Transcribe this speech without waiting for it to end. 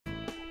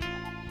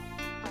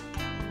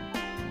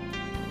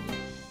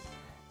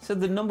So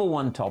the number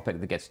one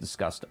topic that gets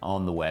discussed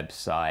on the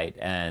website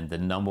and the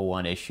number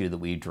one issue that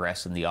we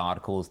address in the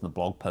articles and the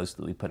blog posts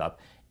that we put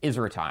up is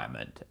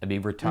retirement. I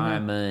mean,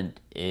 retirement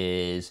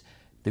is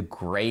the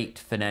great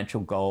financial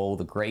goal,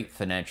 the great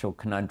financial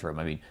conundrum.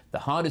 I mean, the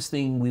hardest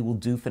thing we will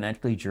do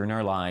financially during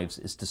our lives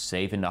is to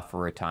save enough for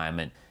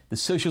retirement. The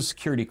Social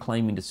Security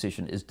claiming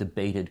decision is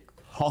debated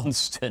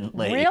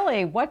constantly.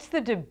 Really? What's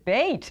the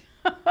debate?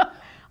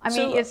 I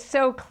mean, it's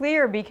so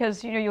clear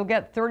because, you know, you'll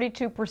get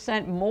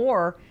 32%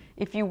 more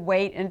if you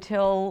wait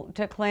until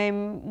to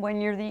claim when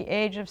you're the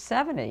age of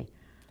 70.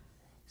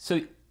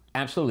 So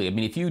absolutely. I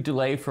mean, if you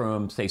delay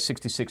from, say,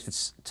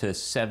 66 to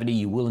 70,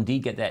 you will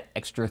indeed get that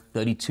extra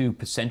 32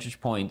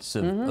 percentage points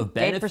of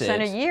benefits.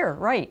 8% a year,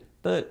 right.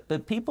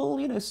 But people,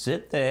 you know,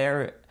 sit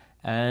there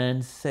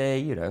and say,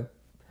 you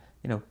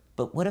know,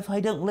 but what if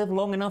I don't live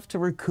long enough to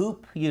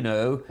recoup, you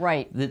know,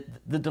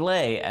 the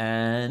delay?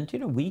 And, you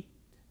know, we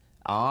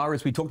are,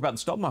 as we talked about in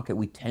the stock market,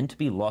 we tend to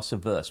be loss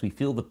averse. We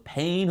feel the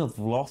pain of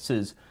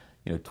losses,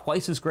 you know,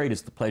 twice as great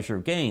as the pleasure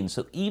of gain.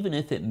 So even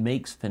if it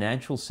makes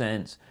financial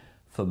sense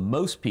for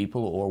most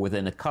people, or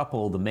within a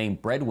couple, the main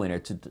breadwinner,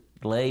 to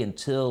delay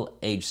until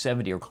age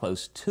 70 or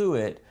close to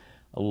it,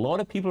 a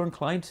lot of people are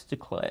inclined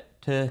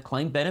to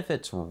claim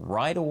benefits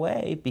right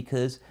away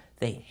because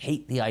they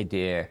hate the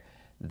idea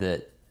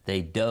that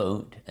they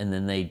don't, and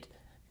then they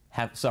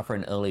suffer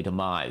an early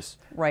demise.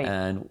 Right.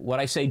 And what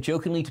I say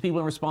jokingly to people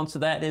in response to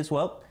that is,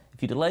 well,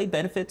 if you delay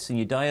benefits and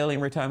you die early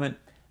in retirement,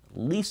 at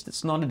least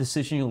it's not a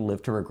decision you'll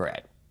live to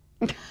regret.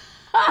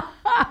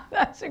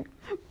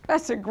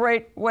 That's a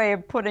great way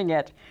of putting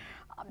it.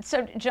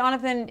 So,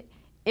 Jonathan,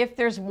 if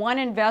there's one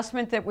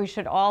investment that we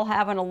should all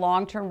have in a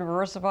long-term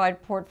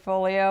diversified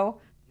portfolio.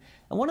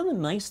 And one of the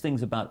nice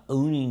things about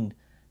owning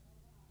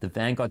the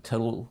Vanguard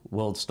Total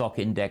World Stock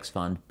Index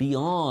Fund,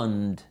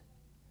 beyond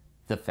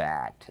the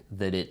fact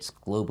that it's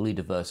globally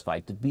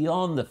diversified,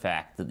 beyond the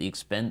fact that the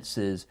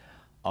expenses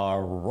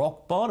are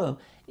rock bottom,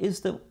 is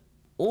that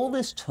all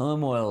this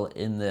turmoil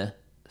in the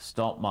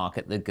stock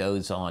market that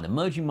goes on,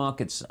 emerging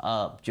markets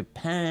up,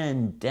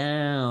 Japan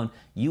down,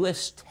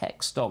 US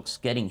tech stocks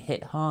getting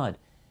hit hard,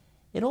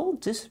 it all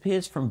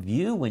disappears from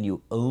view when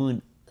you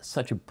own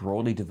such a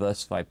broadly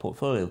diversified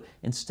portfolio.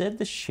 Instead,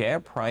 the share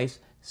price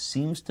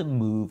seems to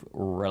move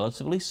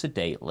relatively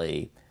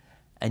sedately,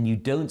 and you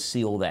don't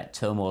see all that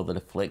turmoil that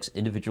afflicts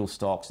individual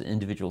stocks and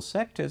individual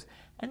sectors,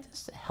 and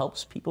this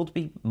helps people to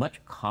be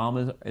much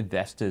calmer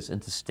investors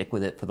and to stick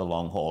with it for the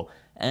long haul.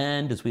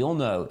 And as we all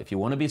know, if you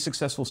want to be a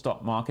successful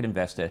stock market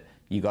investor,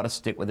 you got to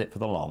stick with it for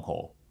the long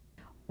haul.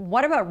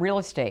 What about real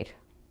estate?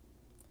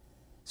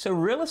 So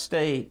real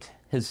estate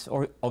has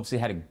obviously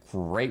had a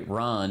great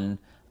run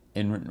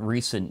in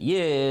recent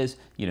years.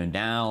 You know,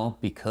 now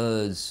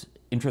because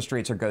interest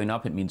rates are going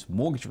up, it means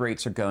mortgage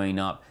rates are going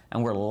up,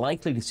 and we're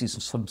likely to see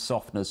some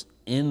softness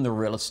in the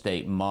real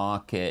estate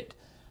market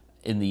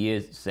in the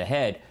years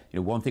ahead. You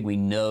know, one thing we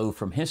know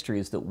from history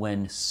is that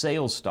when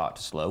sales start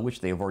to slow,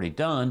 which they have already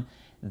done,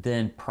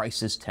 then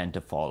prices tend to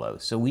follow.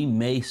 So we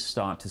may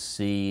start to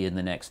see in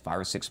the next 5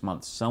 or 6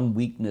 months some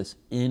weakness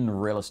in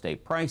real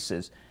estate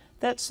prices.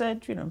 That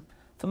said, you know,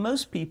 for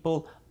most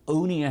people,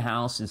 owning a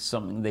house is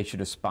something they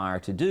should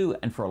aspire to do.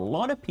 And for a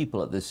lot of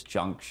people at this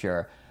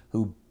juncture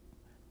who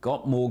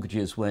got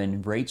mortgages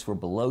when rates were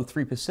below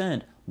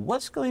 3%,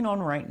 what's going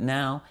on right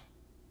now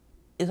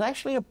is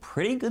actually a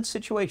pretty good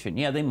situation.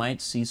 Yeah, they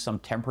might see some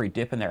temporary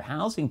dip in their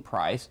housing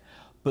price,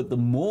 but the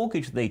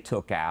mortgage they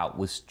took out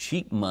was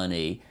cheap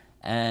money,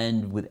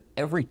 and with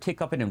every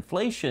tick up in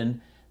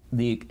inflation,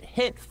 the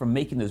hit from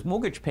making those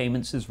mortgage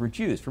payments is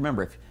reduced.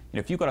 Remember,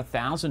 if you've got a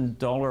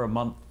 $1,000 a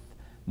month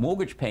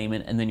mortgage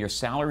payment and then your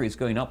salary is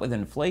going up with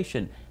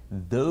inflation,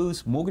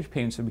 those mortgage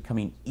payments are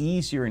becoming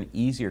easier and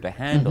easier to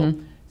handle.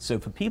 So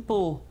for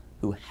people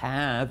who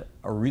have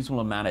a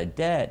reasonable amount of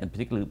debt, and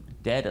particularly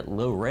debt at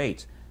low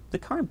rates, the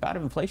current bout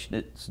of inflation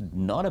is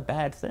not a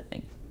bad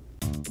thing.